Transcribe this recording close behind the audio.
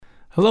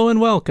Hello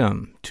and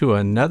welcome to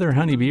another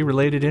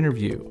honeybee-related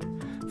interview.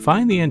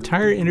 Find the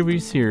entire interview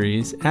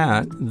series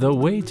at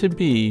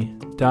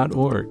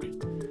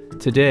thewaytobe.org.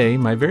 Today,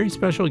 my very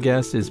special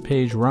guest is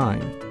Paige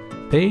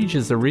Rhyne. Paige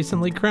is the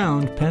recently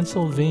crowned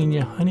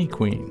Pennsylvania Honey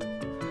Queen.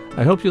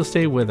 I hope you'll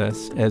stay with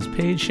us as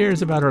Paige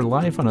shares about her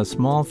life on a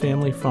small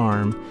family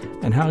farm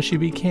and how she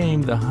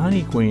became the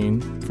Honey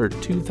Queen for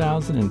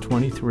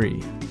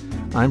 2023.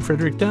 I'm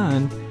Frederick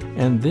Dunn,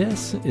 and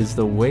this is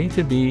the Way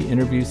to Be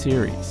interview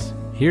series.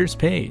 Here's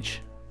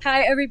Paige.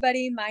 Hi,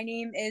 everybody. My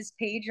name is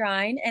Paige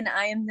Rhyne, and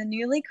I am the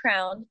newly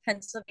crowned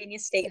Pennsylvania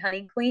State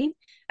Honey Queen.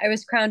 I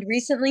was crowned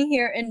recently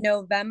here in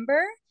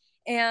November,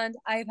 and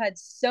I've had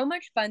so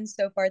much fun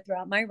so far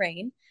throughout my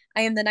reign.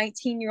 I am the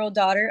 19-year-old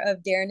daughter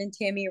of Darren and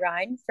Tammy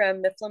Rhyne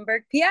from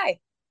Mifflinburg, PA.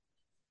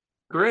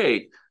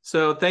 Great.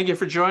 So thank you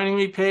for joining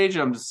me, Paige.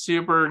 I'm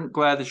super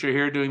glad that you're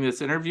here doing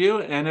this interview,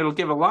 and it'll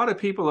give a lot of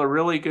people a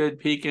really good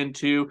peek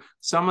into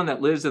someone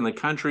that lives in the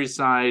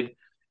countryside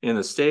in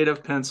the state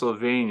of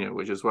Pennsylvania,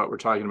 which is what we're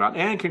talking about.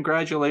 And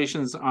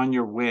congratulations on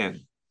your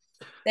win.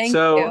 Thank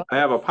you. I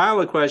have a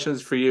pile of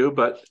questions for you,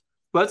 but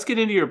let's get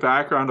into your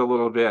background a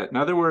little bit. In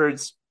other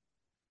words,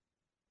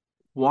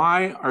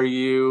 why are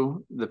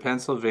you the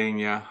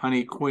Pennsylvania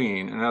Honey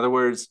Queen? In other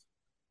words,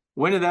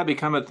 when did that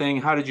become a thing?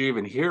 How did you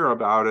even hear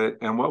about it?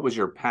 And what was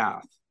your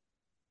path?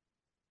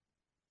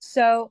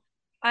 So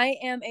I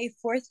am a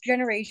fourth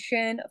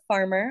generation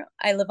farmer.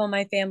 I live on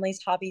my family's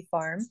hobby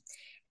farm.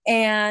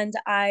 And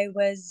I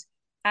was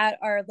at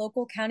our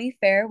local county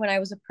fair when I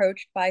was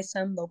approached by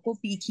some local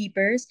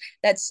beekeepers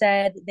that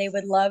said they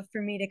would love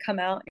for me to come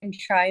out and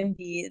try and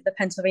be the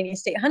Pennsylvania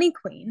State Honey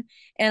Queen.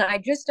 And I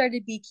just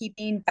started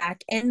beekeeping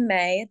back in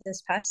May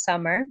this past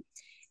summer.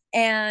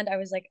 And I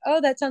was like,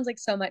 oh, that sounds like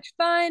so much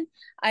fun.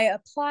 I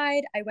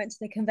applied. I went to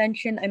the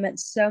convention. I met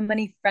so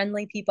many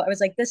friendly people. I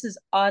was like, this is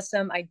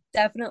awesome. I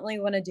definitely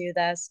want to do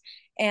this.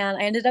 And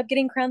I ended up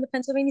getting crowned the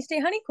Pennsylvania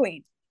State Honey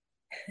Queen.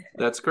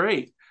 That's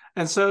great.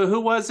 And so who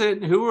was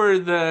it? Who were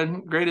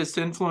the greatest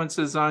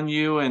influences on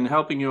you and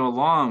helping you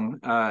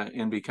along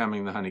in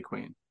becoming the Honey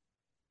Queen?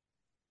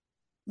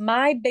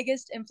 My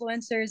biggest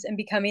influencers in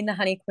becoming the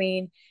Honey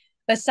Queen,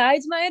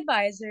 besides my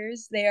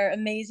advisors, they are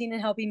amazing in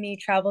helping me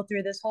travel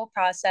through this whole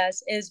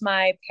process, is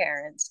my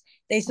parents.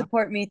 They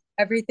support me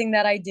everything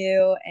that I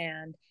do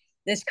and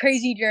this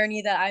crazy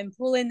journey that I'm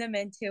pulling them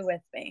into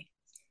with me.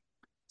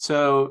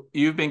 So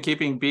you've been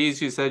keeping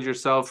bees, you said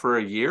yourself, for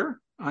a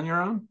year on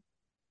your own?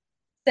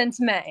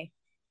 Since May.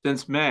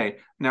 Since May.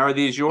 Now, are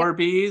these your Yep.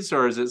 bees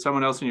or is it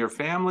someone else in your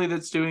family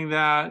that's doing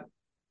that?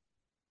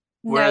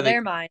 Where No, are they?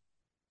 they're mine.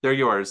 They're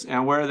yours.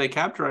 And where are they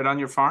kept? Right on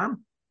your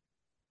farm?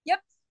 Yep.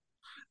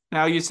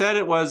 Now, you said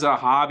it was a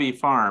hobby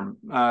farm.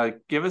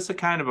 Give us a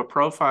kind of a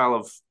profile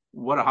of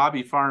what a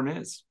hobby farm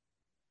is.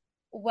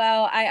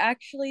 Well, I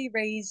actually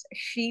raise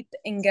sheep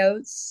and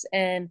goats,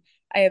 and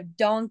I have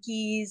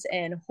donkeys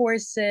and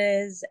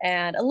horses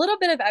and a little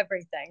bit of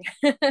everything.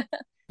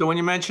 So when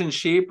you mention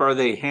sheep, are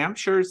they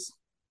Hampshires?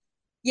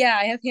 Yeah,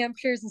 I have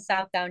Hampshires and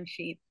Southdown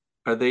sheep.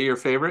 Are they your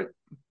favorite?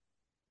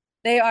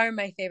 They are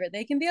my favorite.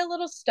 They can be a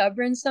little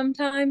stubborn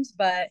sometimes,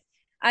 but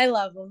I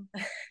love them.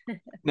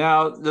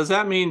 Now, does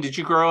that mean, did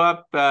you grow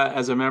up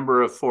as a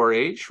member of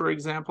 4-H, for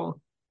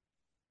example?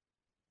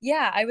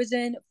 Yeah, I was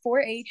in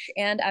 4-H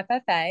and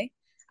FFA.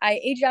 I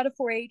aged out of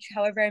 4-H,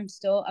 however, I'm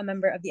still a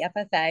member of the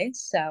FFA.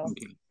 So,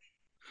 Okay.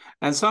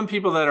 And some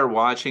people that are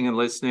watching and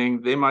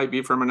listening, they might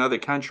be from another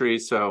country.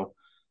 So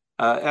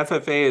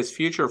FFA is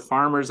Future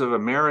Farmers of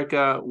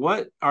America.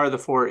 What are the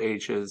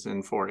 4-H's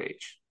in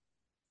 4-H?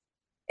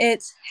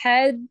 it's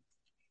head,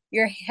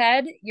 your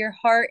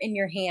heart, and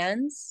your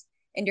hands,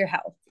 and your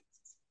health.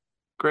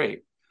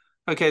 Great.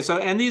 Okay, so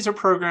and these are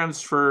programs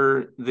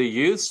for the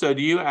youth. So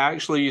do you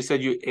actually, you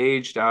said you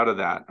aged out of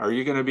that. Are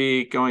you going to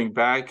be going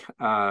back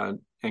and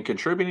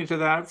contributing to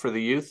that for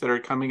the youth that are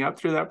coming up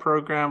through that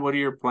program? What are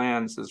your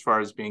plans as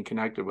far as being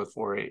connected with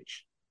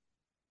 4-H?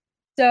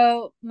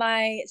 So,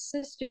 my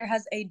sister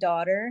has a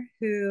daughter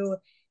who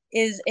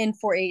is in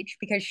 4-H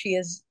because she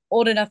is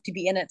old enough to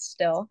be in it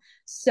still.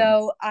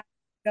 So, I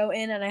go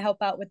in and I help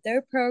out with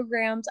their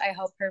programs. I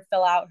help her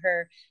fill out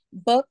her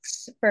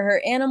books for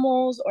her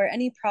animals or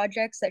any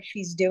projects that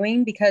she's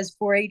doing because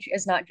 4-H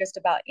is not just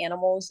about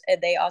animals.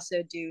 They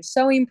also do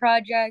sewing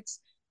projects,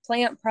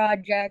 plant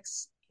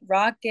projects,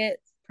 rocket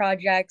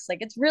projects. Like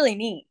it's really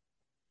neat.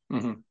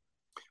 Mm-hmm.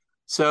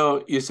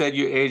 So you said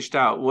you aged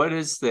out. What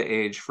is the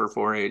age for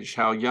 4-H?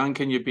 How young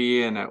can you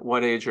be, and at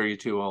what age are you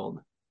too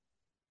old?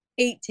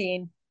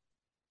 18.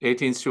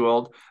 18 is too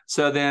old.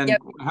 So then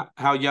Yep.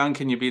 how young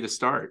can you be to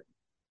start?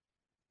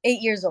 8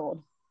 years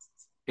old.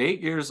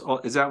 8 years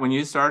old. Is that when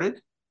you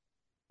started?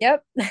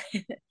 Yep.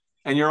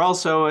 And you're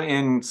also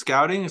in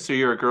scouting, so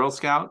you're a Girl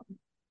Scout?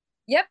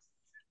 Yep.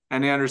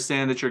 And I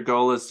understand that your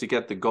goal is to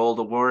get the gold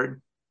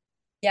award.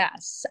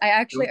 Yes. I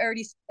actually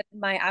already submitted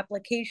my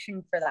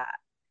application for that.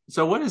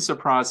 So what is the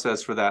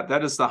process for that?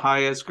 That is the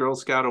highest Girl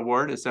Scout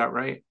award, is that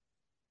right?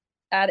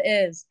 That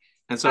is.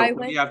 And so I what do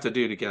went you have to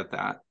do to get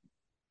that?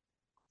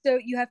 So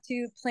you have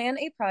to plan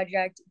a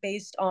project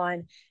based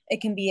on,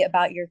 it can be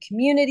about your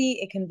community,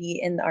 it can be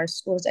in our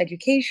school's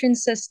education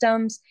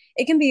systems,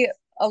 it can be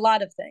a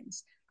lot of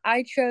things.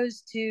 I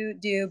chose to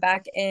do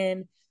back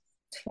in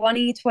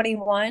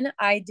 2021,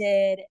 I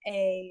did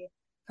a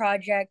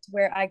project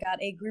where I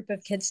got a group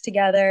of kids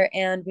together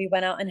and we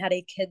went out and had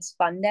a kids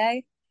fun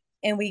day,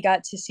 and we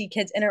got to see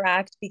kids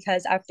interact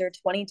because after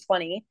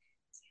 2020,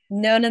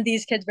 none of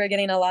these kids were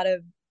getting a lot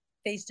of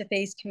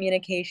face-to-face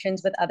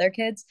communications with other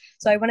kids.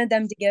 So I wanted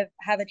them to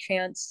have a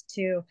chance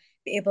to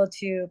be able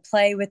to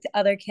play with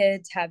other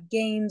kids, have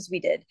games.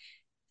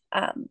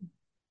 Um,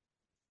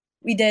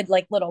 we did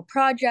like little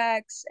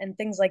projects and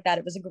things like that.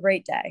 It was a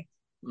great day.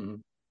 Mm-hmm.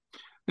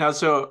 Now,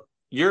 so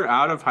you're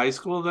out of high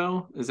school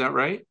though, is that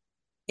right?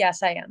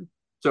 Yes, I am.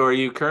 So are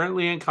you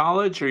currently in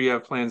college or you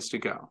have plans to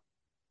go?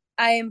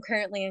 I am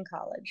currently in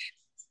college.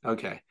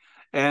 Okay.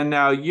 And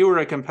now you were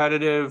a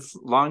competitive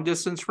long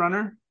distance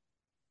runner?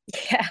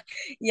 Yeah.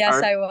 Yes,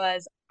 Are I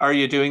was. are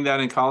you doing that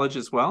in college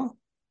as well?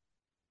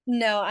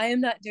 No, I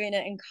am not doing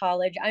it in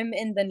college. I'm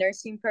in the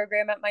nursing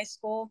program at my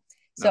school.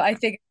 So I Okay.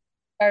 figured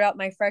I'd start out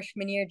my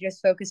freshman year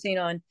just focusing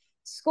on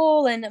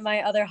school and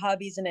my other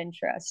hobbies and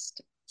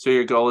interests. So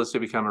your goal is to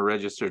become a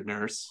registered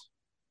nurse.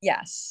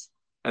 Yes.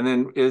 And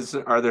then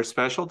are there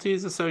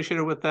specialties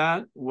associated with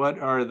that?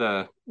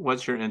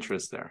 What's your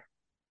interest there?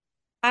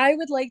 I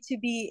would like to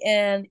be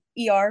an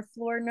ER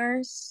floor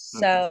nurse.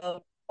 Okay.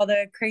 So all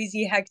the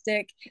crazy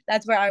hectic,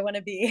 that's where I want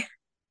to be.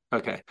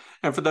 Okay.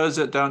 And for those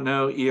that don't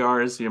know,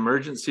 ER is the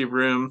emergency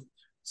room.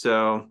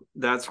 So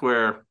that's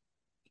where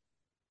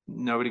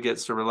nobody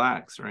gets to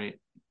relax, right?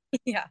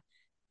 Yeah.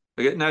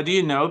 Okay. Now, do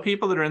you know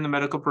people that are in the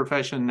medical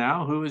profession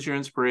now? Who was your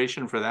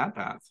inspiration for that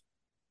path?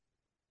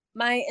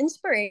 My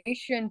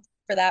inspiration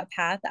for that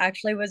path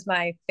actually was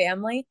my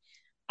family.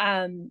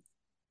 Um,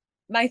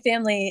 my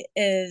family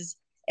is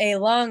a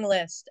long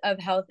list of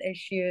health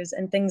issues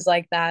and things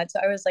like that. So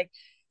I was like,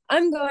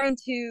 I'm going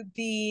to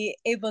be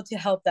able to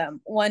help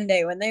them one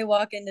day when they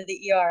walk into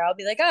the ER. I'll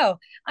be like, oh,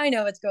 I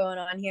know what's going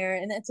on here.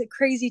 And it's a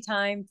crazy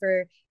time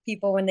for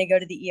people when they go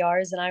to the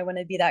ERs. And I want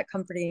to be that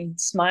comforting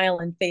smile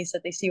and face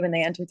that they see when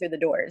they enter through the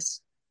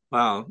doors.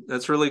 Wow,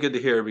 that's really good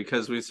to hear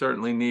because we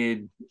certainly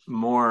need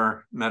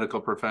more medical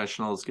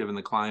professionals given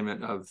the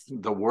climate of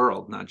the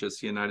world, not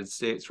just the United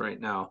States right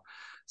now.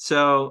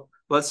 So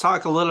let's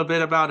talk a little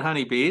bit about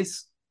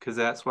honeybees because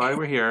that's why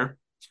we're here.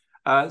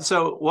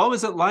 So what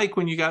was it like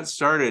when you got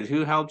started?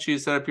 Who helped you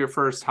set up your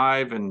first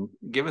hive and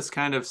give us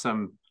kind of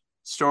some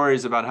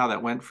stories about how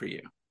that went for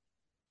you?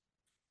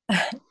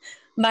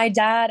 My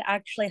dad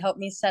actually helped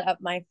me set up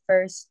my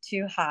first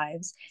two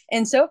hives.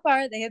 And so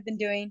far, they have been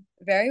doing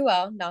very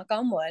well, knock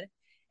on wood.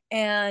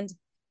 And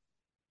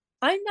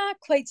I'm not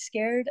quite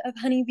scared of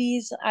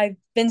honeybees. I've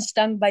been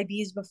stung by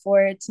bees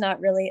before. It's not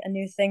really a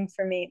new thing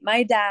for me.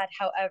 My dad,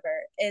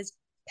 however, is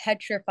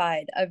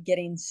petrified of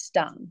getting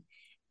stung.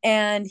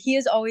 And he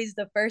is always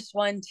the first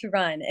one to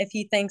run if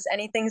he thinks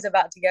anything's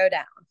about to go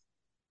down.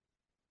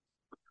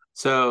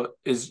 So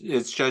it's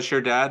just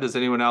your dad? Does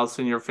anyone else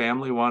in your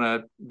family want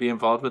to be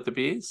involved with the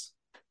bees?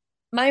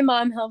 My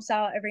mom helps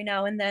out every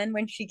now and then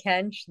when she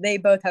can. They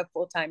both have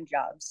full-time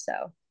jobs.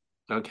 So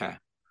Okay.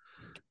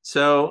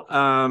 So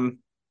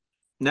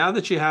now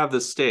that you have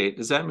the state,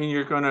 does that mean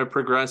you're going to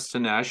progress to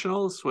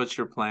nationals? What's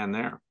your plan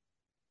there?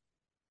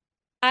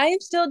 I am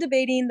still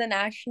debating the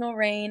national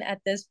reign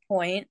at this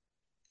point.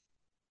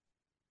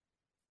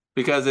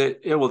 Because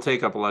it will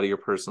take up a lot of your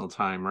personal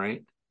time,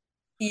 right?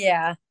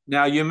 Yeah.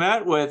 Now you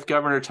met with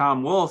Governor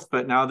Tom Wolf,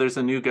 but now there's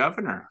a new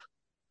governor.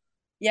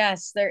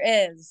 Yes, there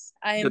is.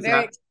 I am Does very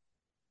that excited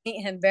to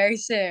meet him very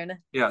soon.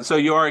 Yeah, so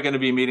you are going to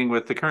be meeting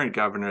with the current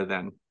governor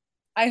then.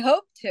 I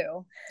hope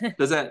to.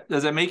 Does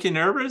that make you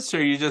nervous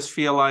or you just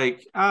feel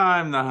like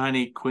I'm the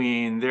honey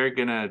queen, they're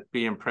gonna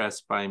be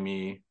impressed by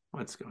me?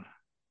 What's going on?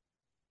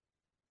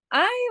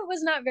 I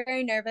was not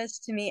very nervous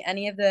to meet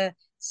any of the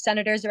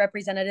senators or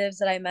representatives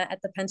that I met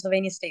at the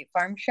Pennsylvania State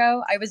Farm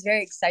Show. I was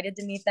very excited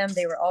to meet them.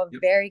 They were all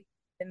Yep. very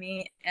to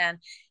me, and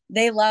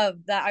they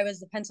loved that I was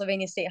the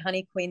Pennsylvania State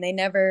Honey Queen.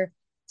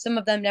 Some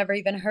of them never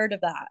even heard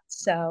of that.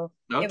 So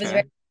it was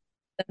very Okay.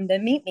 fun to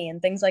meet me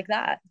and things like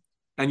that.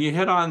 And you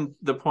hit on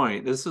the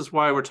point. This is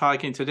why we're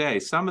talking today.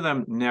 Some of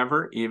them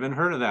never even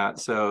heard of that.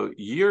 So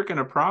you're going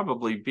to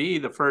probably be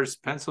the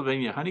first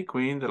Pennsylvania honey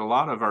queen that a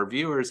lot of our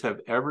viewers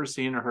have ever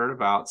seen or heard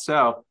about.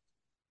 So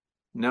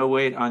no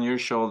weight on your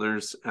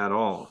shoulders at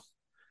all.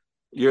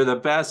 You're the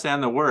best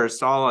and the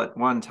worst all at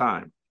one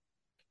time.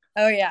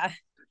 Oh, yeah.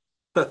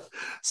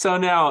 So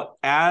now,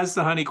 as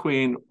the honey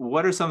queen,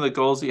 what are some of the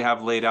goals you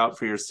have laid out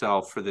for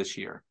yourself for this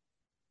year?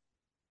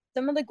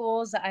 Some of the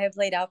goals that I have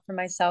laid out for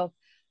myself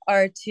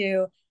are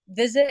to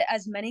visit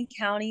as many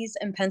counties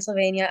in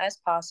Pennsylvania as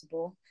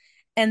possible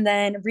and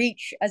then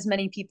reach as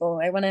many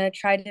people. I want to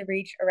try to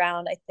reach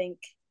around, I think,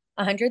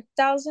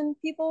 100,000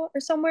 people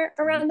or somewhere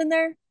around in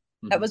there.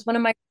 That Mm-hmm. was one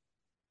of my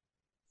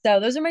so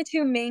those are my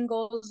two main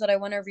goals that I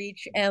want to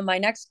reach. And my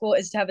next goal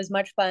is to have as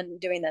much fun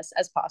doing this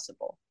as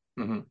possible.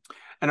 Mm-hmm.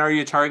 And are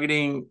you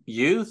targeting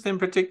youth in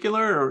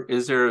particular, or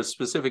is there a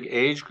specific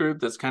age group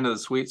that's kind of the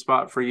sweet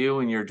spot for you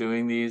when you're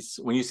doing these?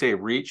 When you say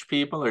reach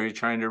people, are you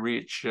trying to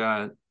reach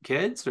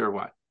kids or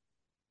what?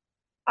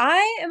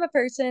 I am a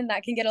person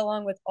that can get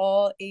along with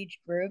all age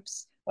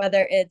groups,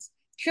 whether it's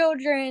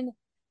children,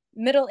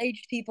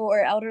 middle-aged people,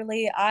 or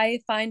elderly. I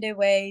find a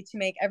way to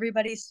make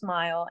everybody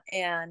smile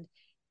and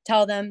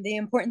tell them the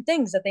important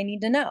things that they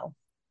need to know.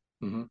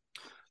 Mm-hmm.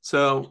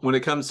 So when it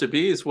comes to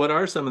bees, what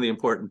are some of the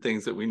important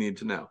things that we need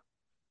to know?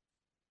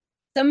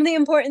 Some of the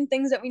important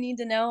things that we need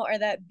to know are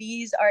that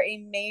bees are a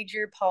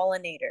major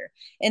pollinator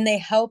and they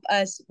help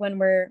us when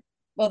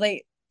well,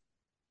 they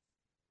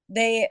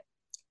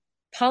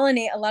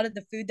pollinate a lot of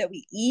the food that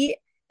we eat,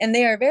 and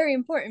they are very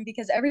important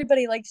because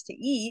everybody likes to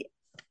eat.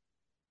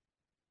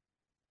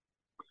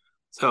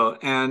 So,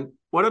 and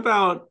what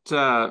about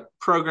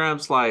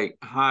programs like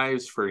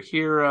Hives for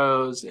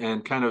Heroes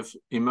and kind of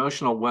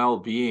emotional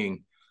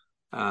well-being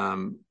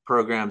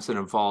programs that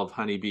involve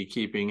honeybee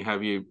keeping?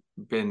 Have you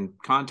been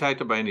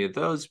contacted by any of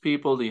those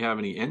people? Do you have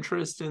any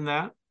interest in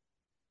that?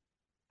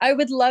 I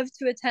would love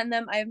to attend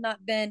them. I have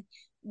not been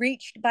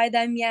reached by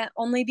them yet,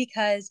 only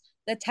because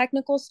the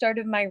technical start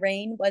of my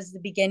reign was the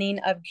beginning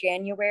of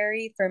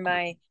January for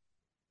my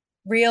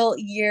real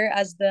year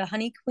as the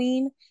honey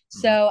queen. Mm-hmm.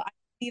 So I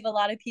believe a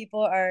lot of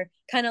people are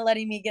kind of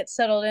letting me get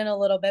settled in a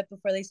little bit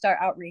before they start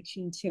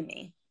outreaching to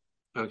me.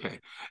 Okay.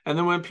 And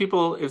then when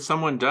people, if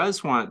someone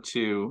does want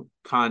to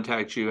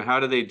contact you, how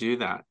do they do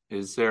that?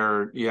 Is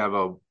there, you have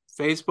a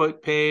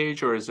Facebook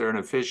page or is there an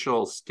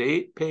official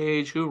state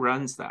page? Who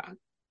runs that?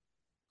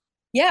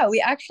 Yeah,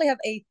 we actually have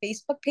a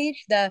Facebook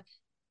page, the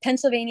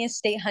Pennsylvania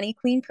State Honey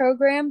Queen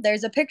Program.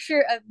 There's a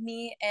picture of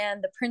me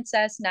and the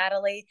Princess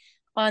Natalie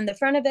on the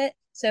front of it.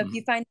 So if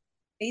you Mhm. find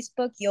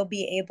Facebook, you'll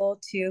be able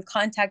to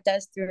contact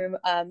us through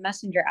a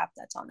messenger app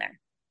that's on there.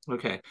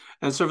 Okay.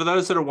 And so for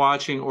those that are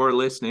watching or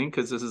listening,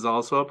 because this is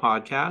also a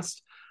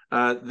podcast,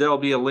 there'll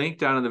be a link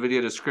down in the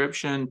video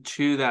description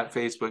to that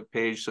Facebook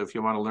page. So if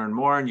you want to learn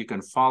more and you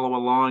can follow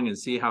along and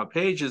see how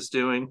Paige is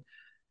doing,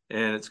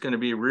 and it's going to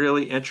be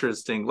really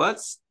interesting.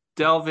 Let's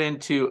delve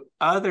into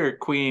other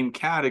queen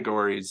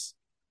categories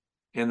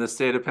in the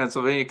state of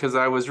Pennsylvania because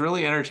I was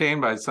really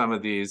entertained by some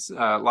of these.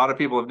 A lot of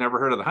people have never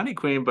heard of the honey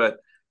queen, but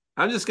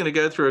I'm just going to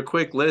go through a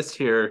quick list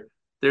here.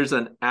 There's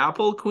an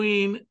apple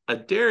queen, a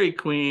dairy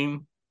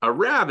queen, a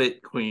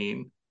rabbit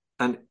queen,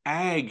 an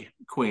ag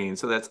queen.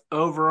 So that's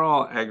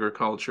overall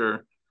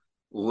agriculture,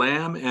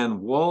 lamb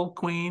and wool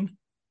queen.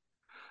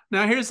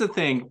 Now, here's the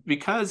thing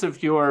because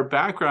of your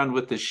background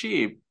with the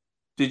sheep,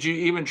 did you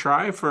even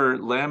try for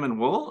lamb and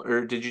wool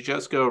or did you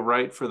just go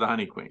right for the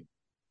honey queen?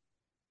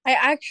 I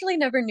actually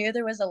never knew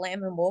there was a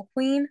lamb and wool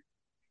queen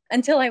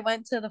until I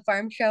went to the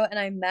farm show and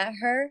I met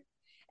her.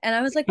 And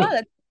I was like, wow,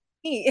 that's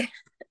neat.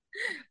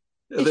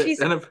 And she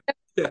said, And if,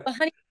 yeah. "Well,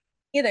 honey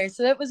either."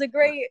 So that was a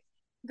great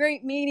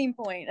meeting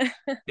point.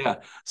 Yeah.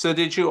 So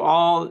did you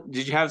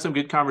have some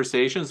good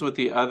conversations with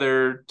the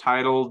other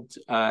titled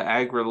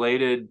ag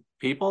related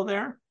people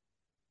there?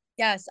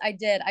 Yes, I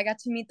did. I got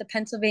to meet the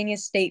Pennsylvania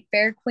State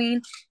Fair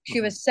Queen. She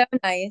Mhm. was so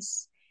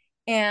nice.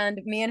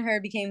 And me and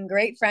her became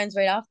great friends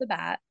right off the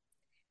bat.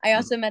 I Mhm.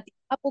 also met the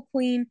Apple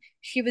Queen.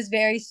 She was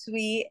very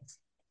sweet.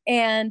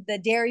 And the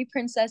Dairy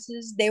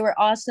Princesses, they were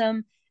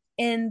awesome.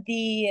 In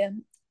the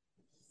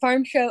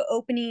farm show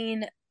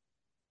opening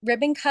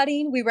ribbon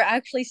cutting, we were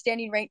actually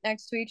standing right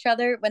next to each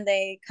other when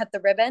they cut the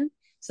ribbon.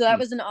 So that Mhm.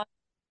 was an awesome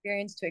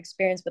experience to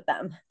experience with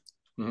them.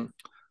 Mhm.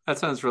 That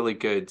sounds really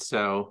good.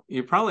 So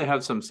you probably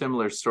have some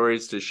similar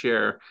stories to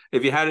share.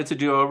 If you had it to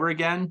do over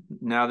again,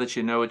 now that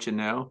you know what you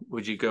know,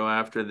 would you go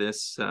after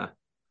this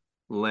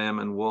lamb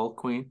and wool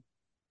queen?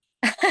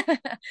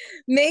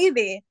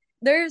 Maybe.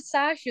 Their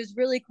sash is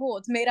really cool.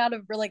 It's made out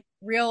of like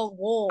real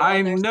wool I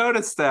on their.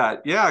 noticed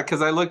that. Yeah,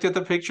 because I looked at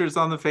the pictures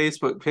on the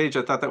Facebook page.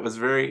 I thought that was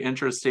very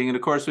interesting. And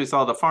of course, we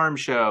saw the farm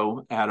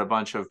show had a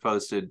bunch of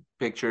posted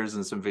pictures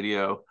and some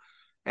video.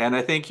 And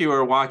I think you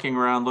were walking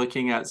around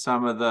looking at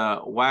some of the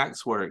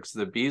waxworks,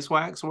 the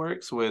beeswax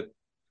works with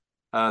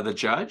the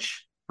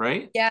judge,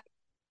 right? Yeah,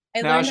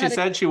 I Now, learned she how to.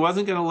 said she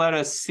wasn't going to let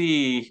us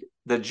see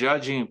the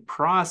judging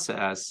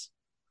process.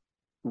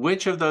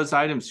 Which of those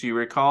items do you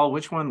recall?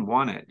 Which one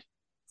won it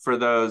for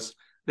those?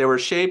 They were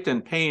shaped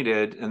and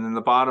painted, and then the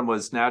bottom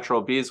was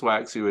natural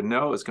beeswax. You would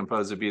know it was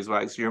composed of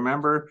beeswax. Do you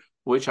remember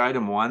which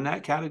item won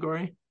that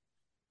category?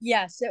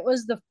 Yes, it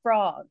was the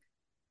frog.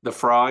 The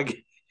frog.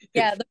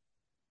 Yeah, the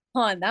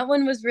pond. That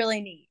one was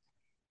really neat.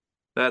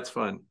 That's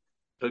fun.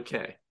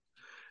 Okay.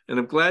 And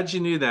I'm glad you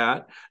knew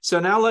that. So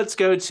now let's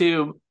go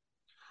to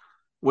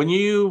when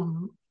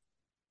you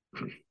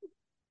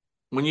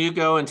when you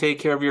go and take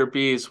care of your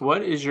bees,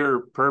 what is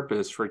your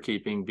purpose for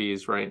keeping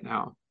bees right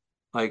now?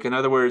 Like, in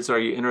other words, are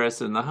you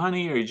interested in the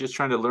honey? Are you just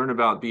trying to learn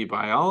about bee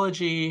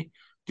biology?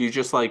 Do you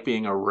just like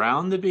being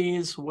around the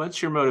bees?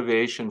 What's your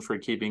motivation for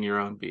keeping your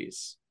own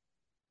bees?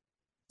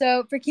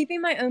 So, for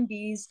keeping my own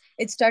bees,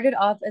 it started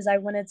off as I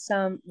wanted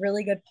some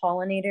really good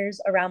pollinators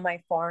around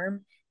my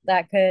farm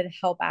that could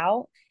help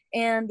out.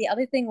 And the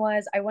other thing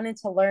was I wanted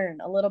to learn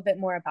a little bit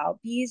more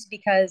about bees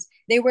because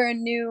they were a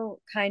new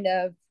kind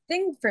of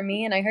thing for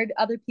me. And I heard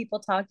other people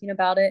talking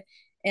about it.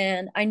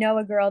 And I know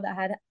a girl that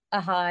had a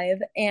hive.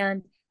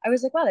 And I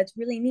was like, wow, that's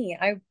really neat.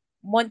 I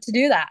want to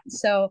do that.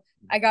 So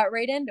I got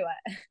right into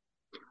it.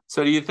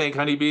 So do you think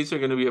honeybees are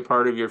going to be a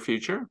part of your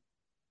future?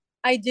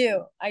 I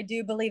do. I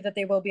do believe that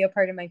they will be a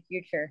part of my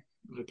future.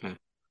 Okay.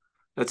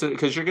 That's it,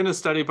 because you're going to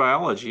study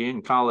biology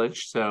in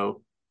college.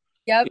 So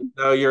Yep. even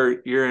though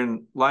you're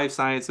in life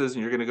sciences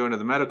and you're going to go into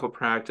the medical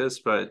practice,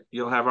 but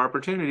you'll have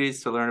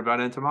opportunities to learn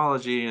about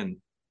entomology and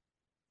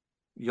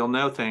you'll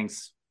know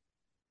things.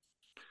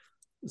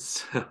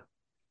 So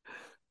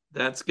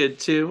that's good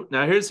too.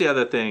 Now, here's the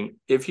other thing.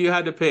 If you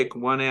had to pick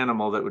one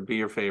animal that would be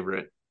your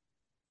favorite,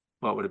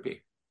 what would it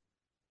be?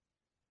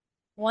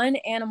 One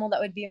animal that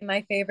would be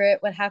my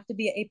favorite would have to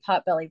be a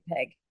potbelly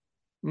pig.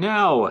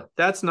 No,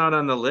 that's not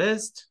on the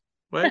list.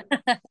 What?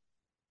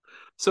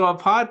 So a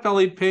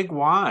pot-bellied pig,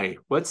 why?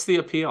 What's the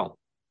appeal?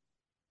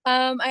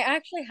 I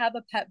actually have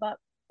a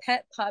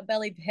pet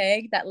potbelly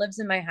pig that lives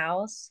in my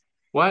house.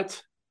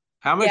 What?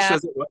 Yeah,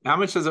 How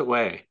much does it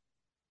weigh?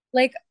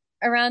 like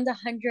around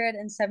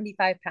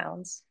 175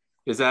 pounds.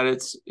 Is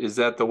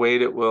that the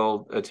weight it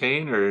will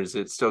attain or is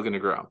it still going to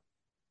grow?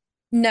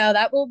 No,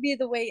 that will be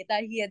the weight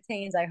that he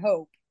attains, I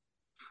hope.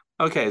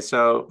 Okay,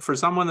 so for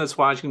someone that's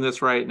watching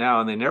this right now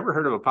and they never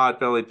heard of a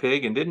pot-bellied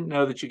pig and didn't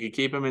know that you could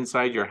keep them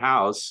inside your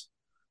house,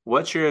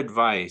 what's your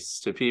advice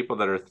to people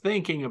that are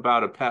thinking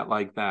about a pet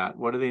like that?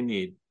 What do they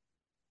need?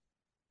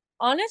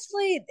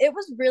 Honestly, it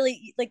was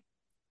really like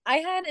I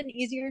had an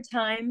easier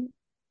time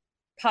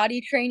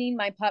potty training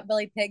my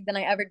potbelly pig than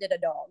I ever did a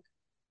dog.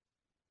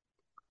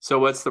 So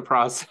what's the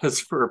process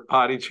for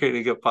potty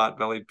training a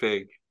pot-bellied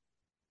pig?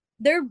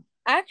 They're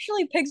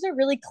actually pigs are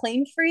really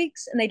clean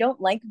freaks and they don't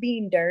like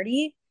being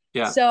dirty.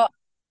 Yeah. So I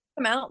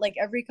come out like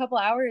every couple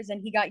hours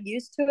and he got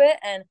used to it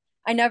and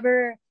I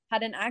never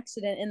had an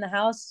accident in the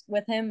house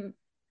with him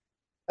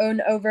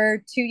in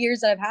over 2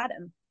 years that I've had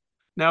him.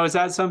 Now, is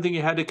that something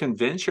you had to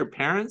convince your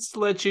parents to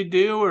let you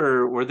do,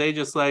 or were they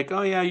just like,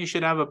 oh yeah, you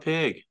should have a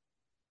pig?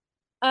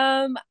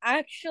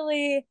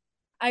 Actually,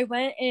 I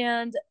went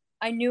and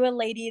I knew a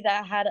lady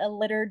that had a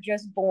litter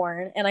just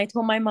born, and I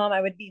told my mom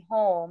I would be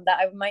home, that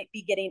I might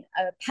be getting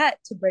a pet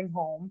to bring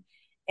home.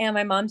 And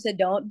my mom said,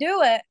 don't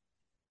do it.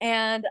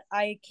 And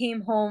I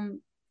came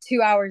home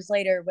 2 hours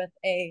later with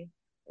a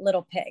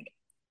little pig.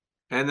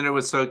 And then it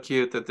was so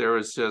cute that there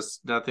was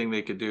just nothing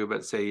they could do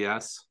but say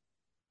yes.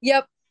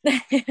 Yep.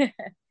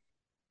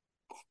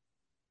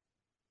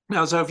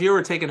 Now, so if you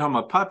were taking home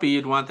a puppy,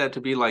 you'd want that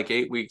to be like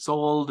 8 weeks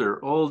old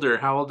or older.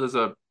 How old does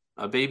a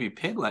baby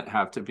piglet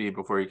have to be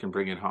before you can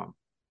bring it home?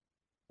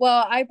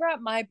 Well, I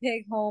brought my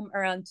pig home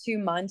around 2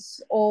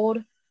 months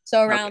old.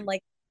 So Okay. around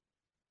like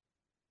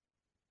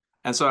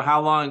And so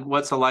how long,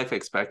 what's the life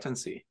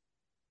expectancy?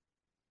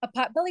 a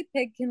potbelly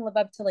pig can live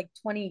up to like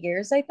 20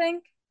 years, I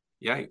think.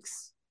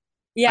 Yikes.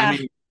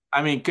 I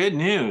Yeah. mean, good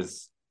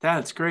news.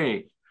 That's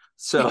great.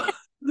 So,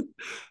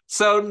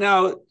 so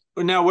now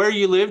where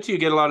you live, do you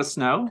get a lot of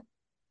snow?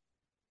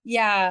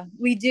 Yeah,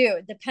 we do.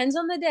 It depends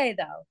on the day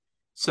though. A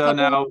So couple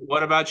now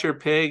what about your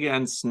pig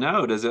and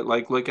snow? Does it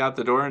like look out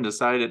the door and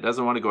decide it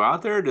doesn't want to go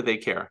out there, or do they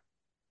care?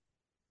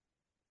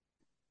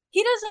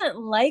 He doesn't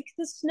like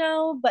the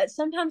snow, but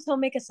sometimes he'll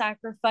make a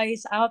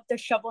sacrifice. I'll have to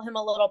shovel him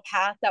a little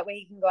path that way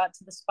he can go out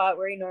to the spot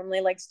where he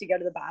normally likes to go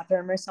to the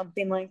bathroom or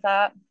something like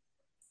that.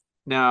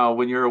 Now,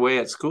 when you're away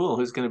at school,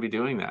 who's going to be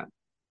doing that?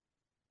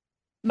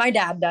 My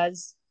dad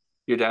does.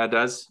 Your dad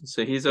does.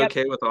 So he's Yep.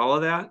 okay with all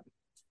of that?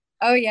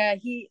 Oh yeah,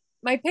 he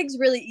my pig's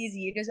really easy.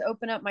 You just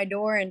open up my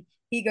door and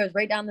he goes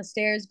right down the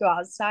stairs, go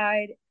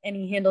outside, and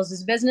he handles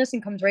his business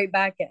and comes right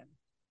back in.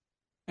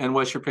 And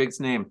what's your pig's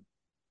name?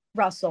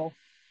 Russell.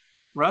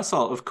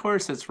 Russell. Of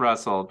course it's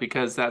Russell,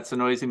 because that's the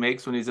noise he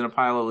makes when he's in a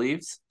pile of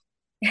leaves.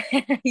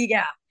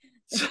 Yeah.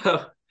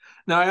 So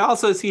now I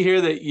also see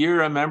here that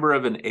you're a member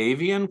of an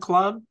avian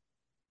club.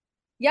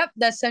 Yep,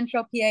 the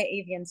Central PA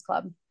Avians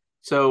Club.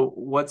 So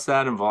what's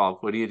that involve?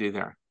 What do you do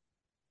there?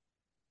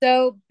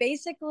 So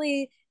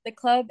basically, the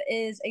club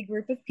is a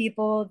group of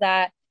people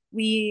that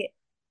we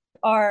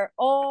are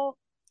all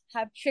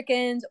have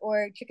chickens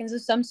or chickens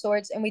of some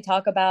sorts, and we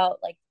talk about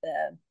like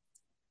the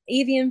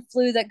avian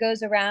flu that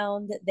goes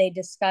around. They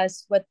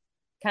discuss what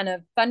kind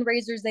of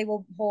fundraisers they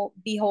will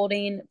be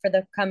holding for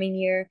the coming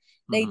year.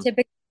 They Mhm.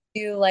 typically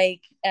do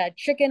like a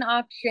chicken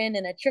auction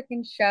and a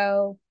chicken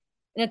show,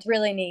 and it's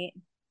really neat.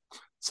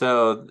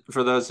 So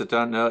for those that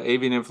don't know,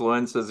 avian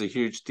influenza is a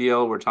huge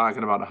deal. We're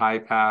talking about high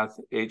path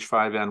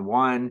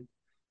H5N1,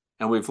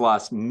 and we've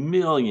lost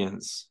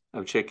millions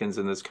of chickens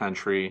in this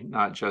country,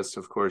 not just,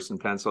 of course, in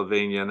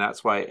Pennsylvania. And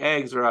that's why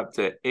eggs are up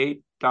to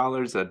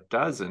 $8 a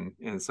dozen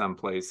in some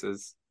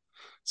places.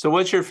 So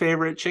what's your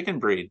favorite chicken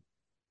breed?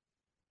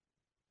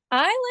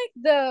 I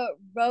like the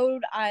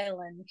Rhode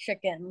Island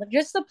chicken,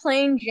 just the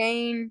plain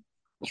Jane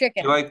Do you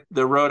chicken. like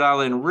the Rhode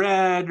Island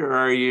red, or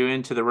are you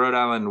into the Rhode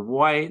Island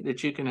white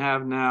that you can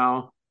have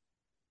now?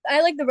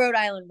 I like the Rhode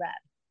Island red.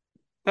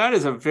 That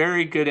is a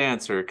very good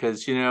answer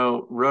because,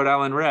 Rhode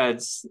Island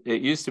Reds,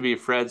 it used to be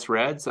Fred's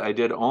Reds. I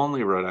did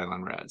only Rhode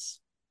Island Reds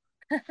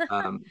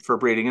for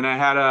breeding. And I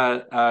had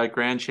a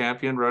grand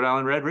champion Rhode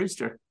Island Red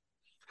Rooster.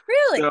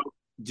 Really? So,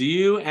 do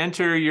you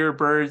enter your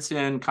birds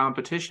in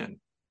competition?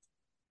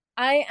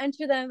 I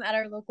enter them at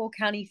our local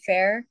county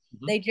fair.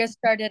 Mhm. They just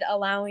started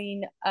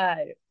allowing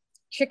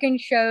chicken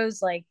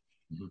shows like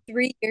Mhm.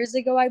 3 years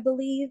ago, I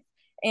believe.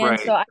 And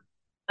so Right.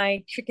 I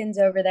my chickens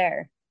over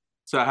there.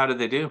 So, how did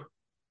they do?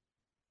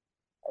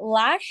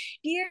 Last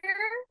year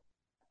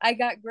I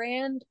got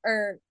grand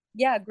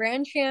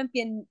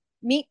champion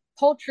meat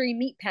poultry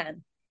meat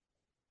pen.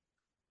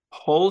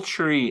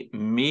 Poultry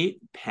meat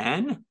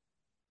pen?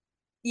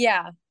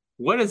 Yeah.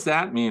 What does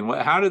that mean?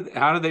 How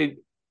do they,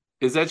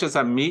 is that just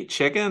a meat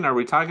chicken? Are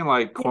we talking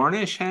like Yeah,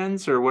 Cornish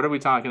hens or what are we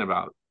talking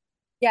about?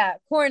 yeah,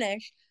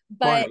 Cornish,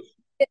 but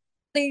Cornish.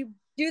 they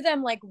do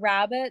them like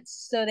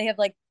rabbits, so they have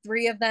like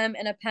three of them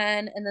in a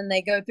pen, and then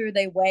they go through,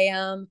 they weigh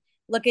them,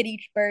 look at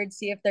each bird,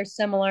 see if they're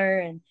similar,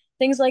 and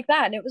things like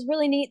that. And it was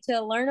really neat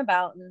to learn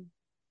about, and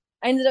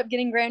I ended up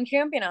getting grand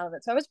champion out of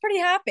it, so I was pretty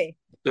happy.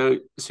 So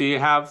you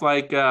have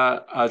like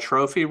a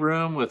trophy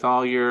room with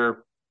all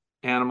your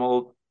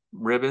animal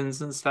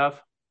ribbons and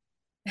stuff?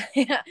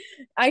 Yeah,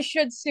 I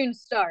should soon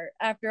start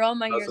after all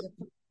my Oh, So years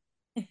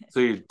of. so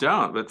you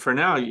don't, but for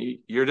now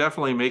you're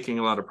definitely making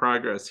a lot of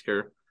progress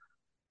here.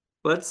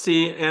 Let's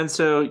see. And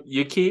so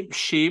you keep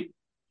sheep,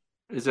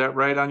 is that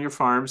right, on your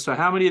farm? So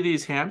how many of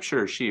these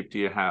Hampshire sheep do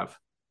you have?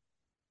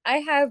 I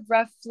have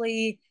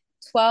roughly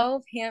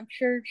 12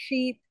 Hampshire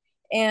sheep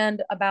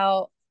and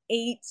about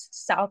eight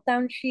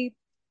Southdown sheep,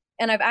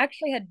 and I've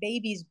actually had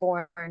babies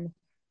born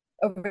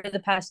over the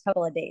past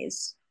couple of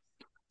days.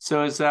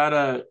 So is that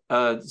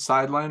a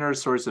sideline or a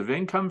source of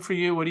income for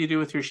you? What do you do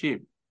with your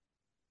sheep?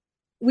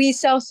 We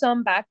sell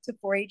some back to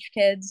 4-H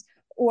kids,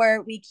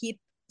 or we keep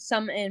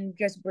some and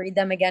just breed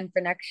them again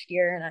for next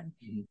year. And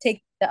I Mhm.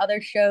 take the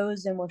other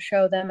shows and we'll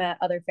show them at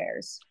other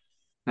fairs.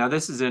 Now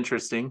this is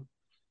interesting.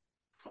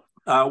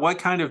 What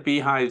kind of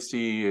beehives do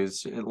you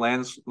use?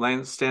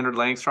 Standard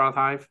Langstroth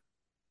hive?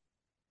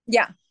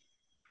 Yeah.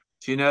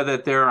 Do you know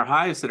that there are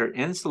hives that are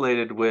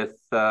insulated with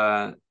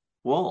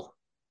wool?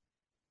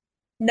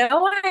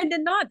 No, I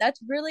did not. That's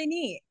really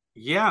neat.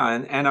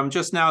 Yeah, and I'm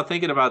just now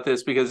thinking about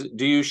this because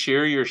do you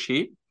shear your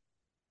sheep?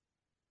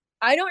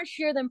 I don't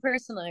shear them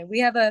personally. We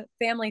have a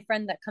family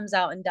friend that comes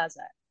out and does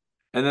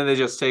it. And then they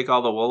just take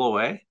all the wool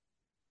away?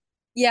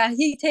 Yeah,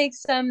 he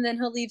takes some, then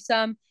he'll leave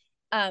some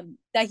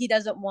that he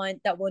doesn't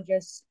want that we'll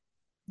just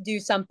do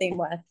something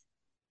with.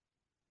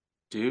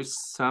 Do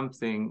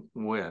something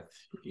with.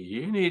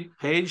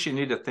 Paige, you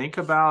need to think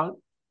about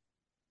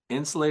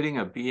insulating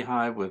a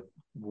beehive with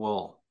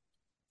wool.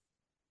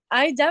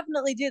 I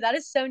definitely do. That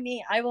is so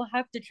neat. I will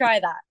have to try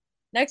that.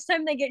 Next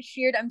time they get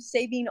sheared, I'm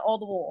saving all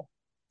the wool.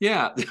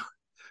 Yeah,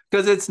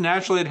 because it's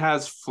naturally, it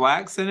has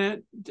flax in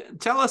it.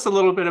 Tell us a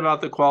little bit about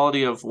the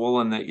quality of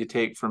woolen that you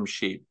take from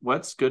sheep.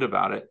 What's good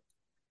about it?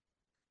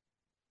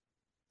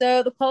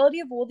 So the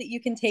quality of wool that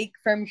you can take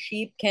from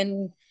sheep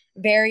can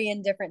vary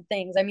in different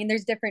things. I mean,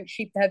 there's different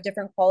sheep that have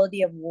different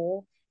quality of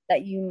wool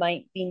that you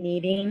might be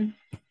needing.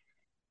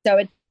 So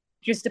it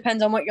just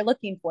depends on what you're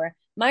looking for.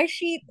 My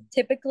sheep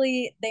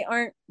typically they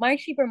aren't my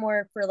sheep are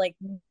more for like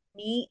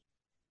meat.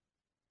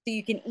 So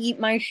you can eat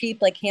my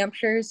sheep like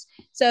Hampshires.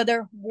 So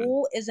their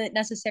wool isn't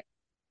necessarily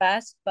the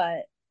best,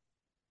 but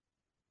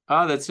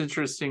Oh, that's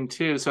interesting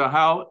too. So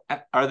how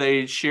are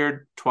they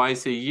sheared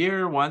twice a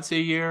year, once a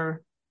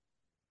year?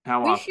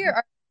 How we shear often?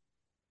 are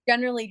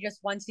generally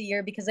just once a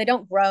year because they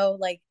don't grow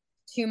like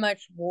too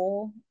much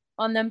wool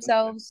on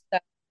themselves. So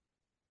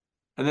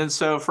And then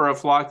so for a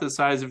flock the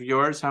size of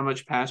yours, how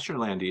much pasture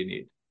land do you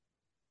need?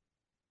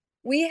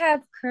 we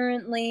have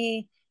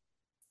currently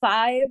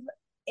 5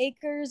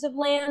 acres of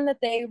land that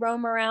they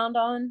roam around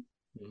on.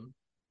 Mhm.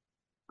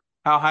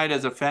 How high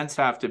does a fence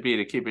have to be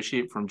to keep a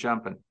sheep from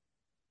jumping?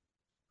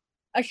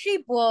 A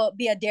sheep will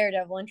be a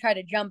daredevil and try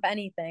to jump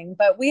anything,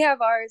 but we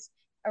have ours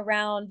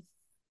around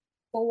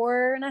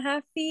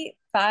 4.5 feet,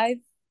 five,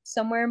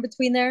 somewhere in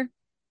between there.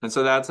 And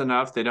so that's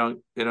enough. They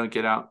don't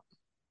get out.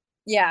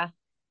 Yeah.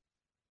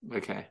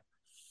 Okay.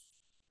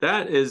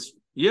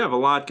 You have a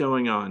lot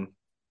going on.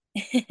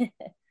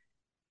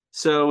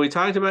 So we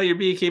talked about your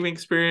beekeeping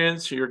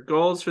experience, your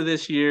goals for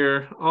this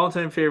year,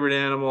 all-time favorite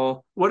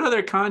animal. What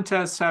other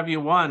contests have you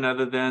won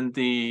other than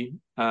the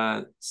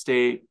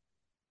state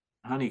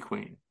honey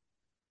queen?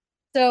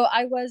 So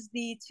I was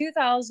the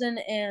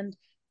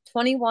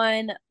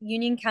 2021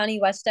 Union County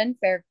West End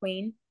Fair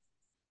Queen,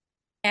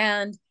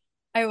 and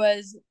I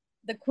was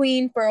the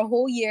queen for a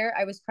whole year.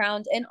 I was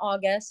crowned in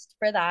August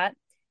for that.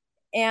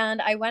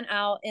 And I went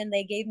out and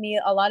they gave me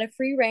a lot of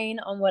free reign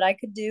on what I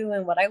could do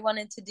and what I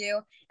wanted to do.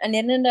 And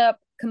ended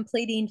up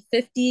completing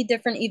 50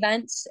 different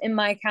events in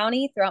my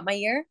county throughout my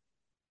year.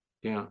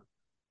 Yeah.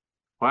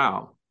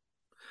 Wow.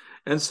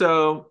 And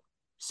so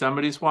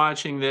somebody's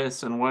watching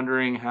this and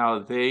wondering how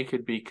they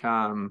could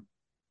become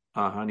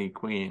a honey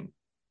queen.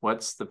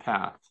 What's the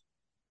path?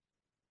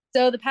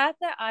 So the path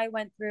that I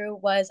went through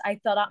was I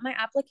filled out my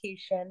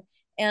application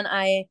and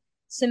I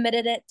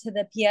submitted it to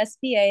the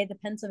PSBA, the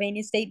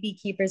Pennsylvania State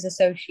Beekeepers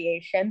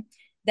Association.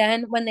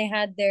 Then when they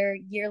had their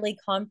yearly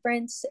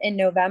conference in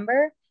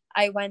November,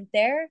 I went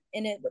there,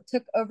 and it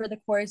took over the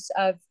course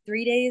of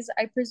 3 days,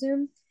 I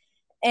presume.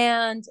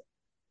 And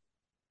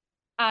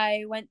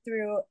I went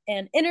through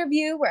an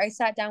interview where I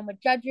sat down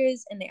with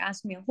judges and they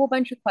asked me a whole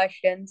bunch of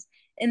questions.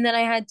 And then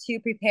I had to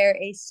prepare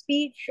a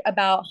speech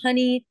about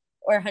honey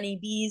or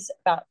honeybees,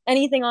 about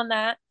anything on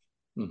that.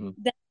 Then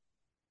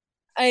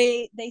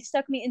they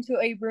stuck me into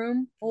a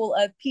room full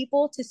of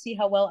people to see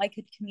how well I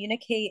could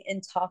communicate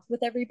and talk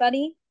with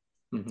everybody.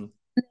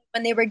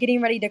 When they were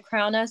getting ready to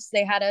crown us,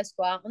 they had us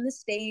go out on the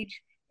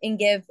stage and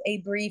give a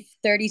brief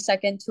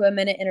 30-second to a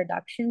minute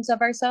introductions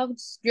of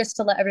ourselves, just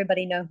to let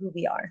everybody know who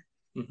we are.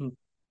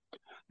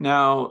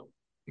 Now,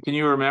 can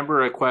you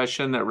remember a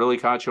question that really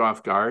caught you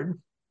off guard?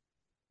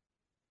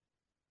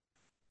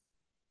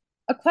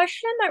 A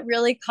question that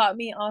really caught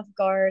me off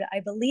guard, I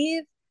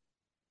believe,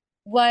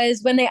 was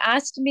when they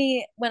asked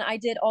me, when I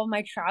did all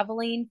my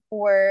traveling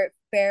for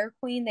Fair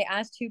Queen, they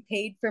asked who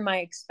paid for my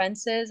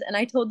expenses, and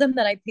I told them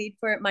that I paid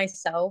for it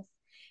myself,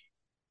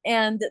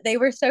 and they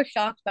were so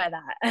shocked by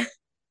that.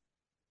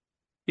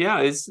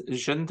 Yeah,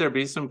 shouldn't there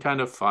be some kind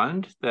of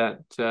fund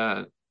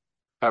that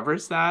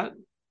covers that?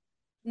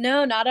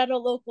 No, not at a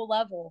local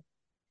level.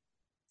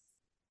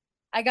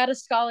 I got a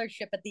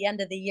scholarship at the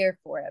end of the year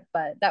for it,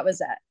 but that was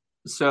it.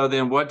 So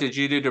then what did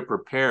you do to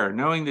prepare?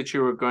 Knowing that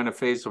you were going to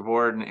face a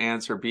board and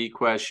answer bee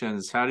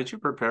questions, how did you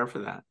prepare for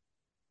that?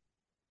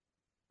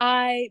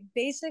 I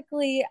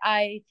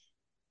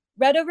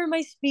read over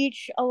my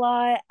speech a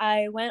lot.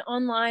 I went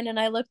online and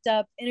I looked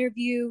up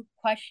interview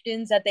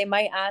questions that they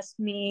might ask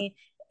me,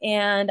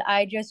 and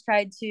I just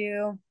tried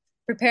to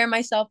prepare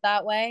myself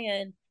that way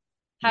and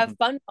have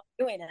fun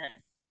doing it.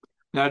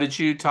 Now, did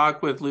you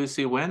talk with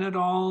Lucy Wynn at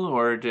all,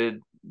 or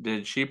did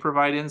she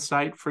provide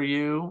insight for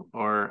you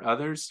or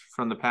others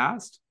from the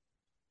past?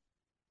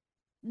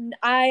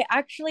 I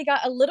actually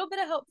got a little bit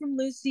of help from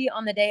Lucy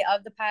on the day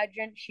of the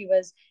pageant. She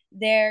was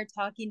there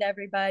talking to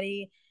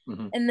everybody.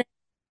 And then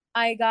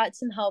I got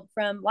some help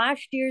from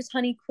last year's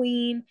Honey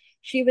Queen.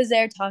 She was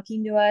there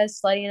talking to us,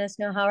 letting us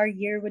know how our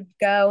year would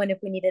go. And if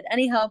we needed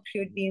any help, she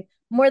would be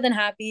more than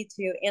happy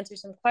to answer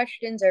some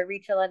questions or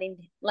reach a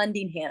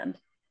lending hand.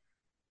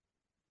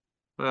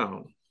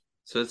 Wow.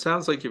 So it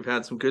sounds like you've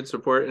had some good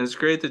support, and it's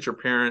great that your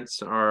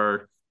parents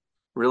are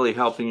really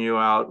helping you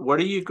out. What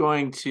are you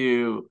going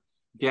to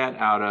get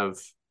out of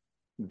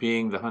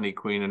being the Honey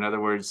Queen? In other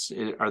words,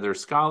 are there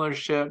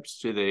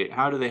scholarships?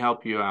 How do they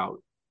help you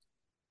out?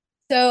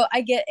 So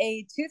I get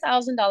a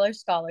 $2,000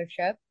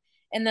 scholarship,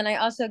 and then I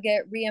also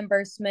get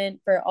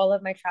reimbursement for all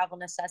of my travel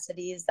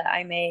necessities that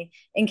I may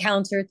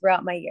encounter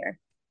throughout my year.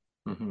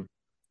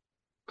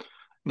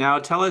 Now,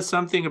 tell us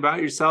something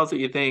about yourself that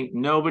you think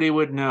nobody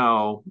would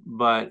know,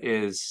 but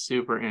is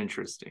super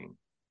interesting.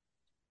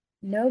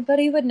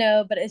 Nobody would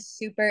know, but is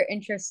super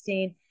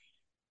interesting.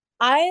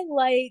 I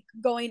like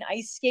going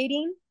ice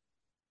skating.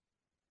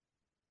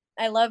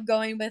 I love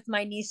going with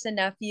my niece and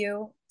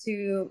nephew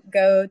to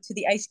go to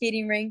the ice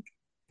skating rink.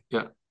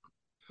 Yeah.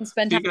 And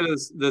spend time. You go to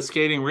the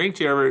skating rink.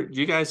 Do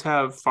you guys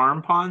have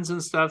farm ponds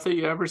and stuff that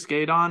you ever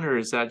skate on, or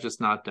is that just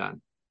not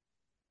done?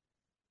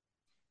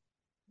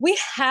 We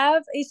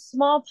have a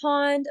small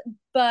pond,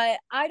 but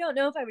I don't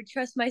know if I would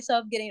trust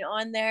myself getting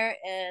on there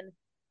and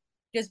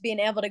just being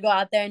able to go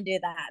out there and do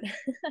that.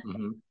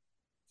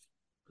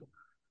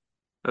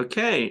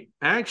 Okay,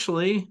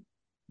 actually,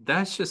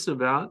 that's just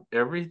about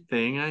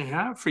everything I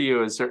have for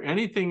you. Is there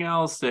anything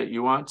else that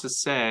you want to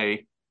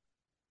say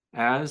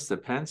as the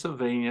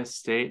Pennsylvania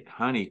State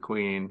Honey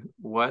Queen?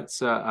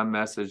 What's a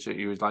message that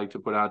you would like to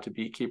put out to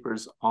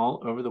beekeepers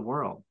all over the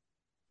world?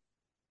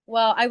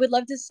 Well, I would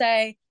love to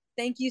say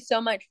thank you so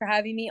much for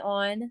having me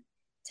on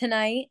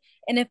tonight.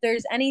 And if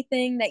there's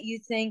anything that you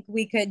think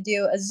we could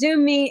do a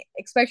Zoom meet,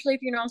 especially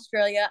if you're in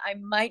Australia, I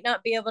might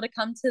not be able to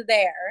come to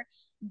there,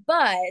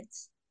 but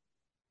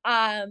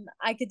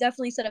I could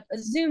definitely set up a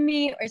Zoom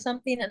meet or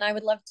something, and I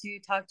would love to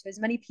talk to as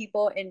many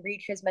people and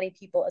reach as many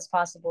people as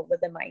possible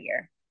within my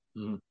year.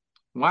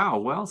 Wow,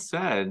 well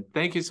said.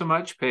 Thank you so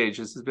much, Paige.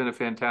 This has been a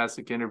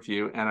fantastic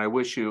interview, and I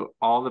wish you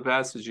all the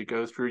best as you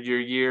go through your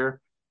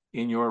year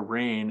in your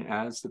reign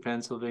as the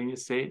Pennsylvania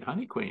State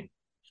Honey Queen.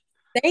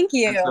 Thank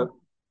you.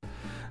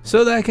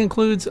 So that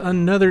concludes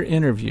another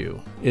interview.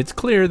 It's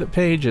clear that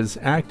Paige is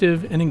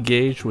active and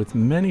engaged with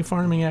many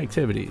farming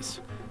activities,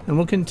 and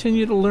will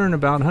continue to learn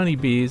about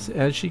honeybees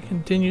as she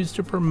continues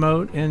to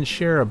promote and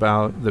share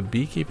about the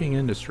beekeeping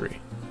industry.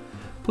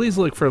 Please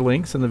look for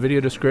links in the video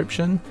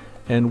description,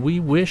 and we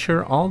wish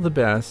her all the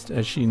best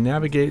as she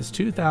navigates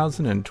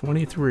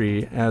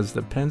 2023 as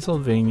the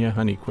Pennsylvania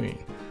Honey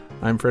Queen.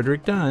 I'm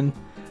Frederick Dunn,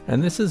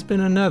 and this has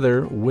been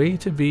another Way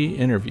to Bee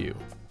interview.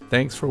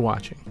 Thanks for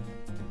watching.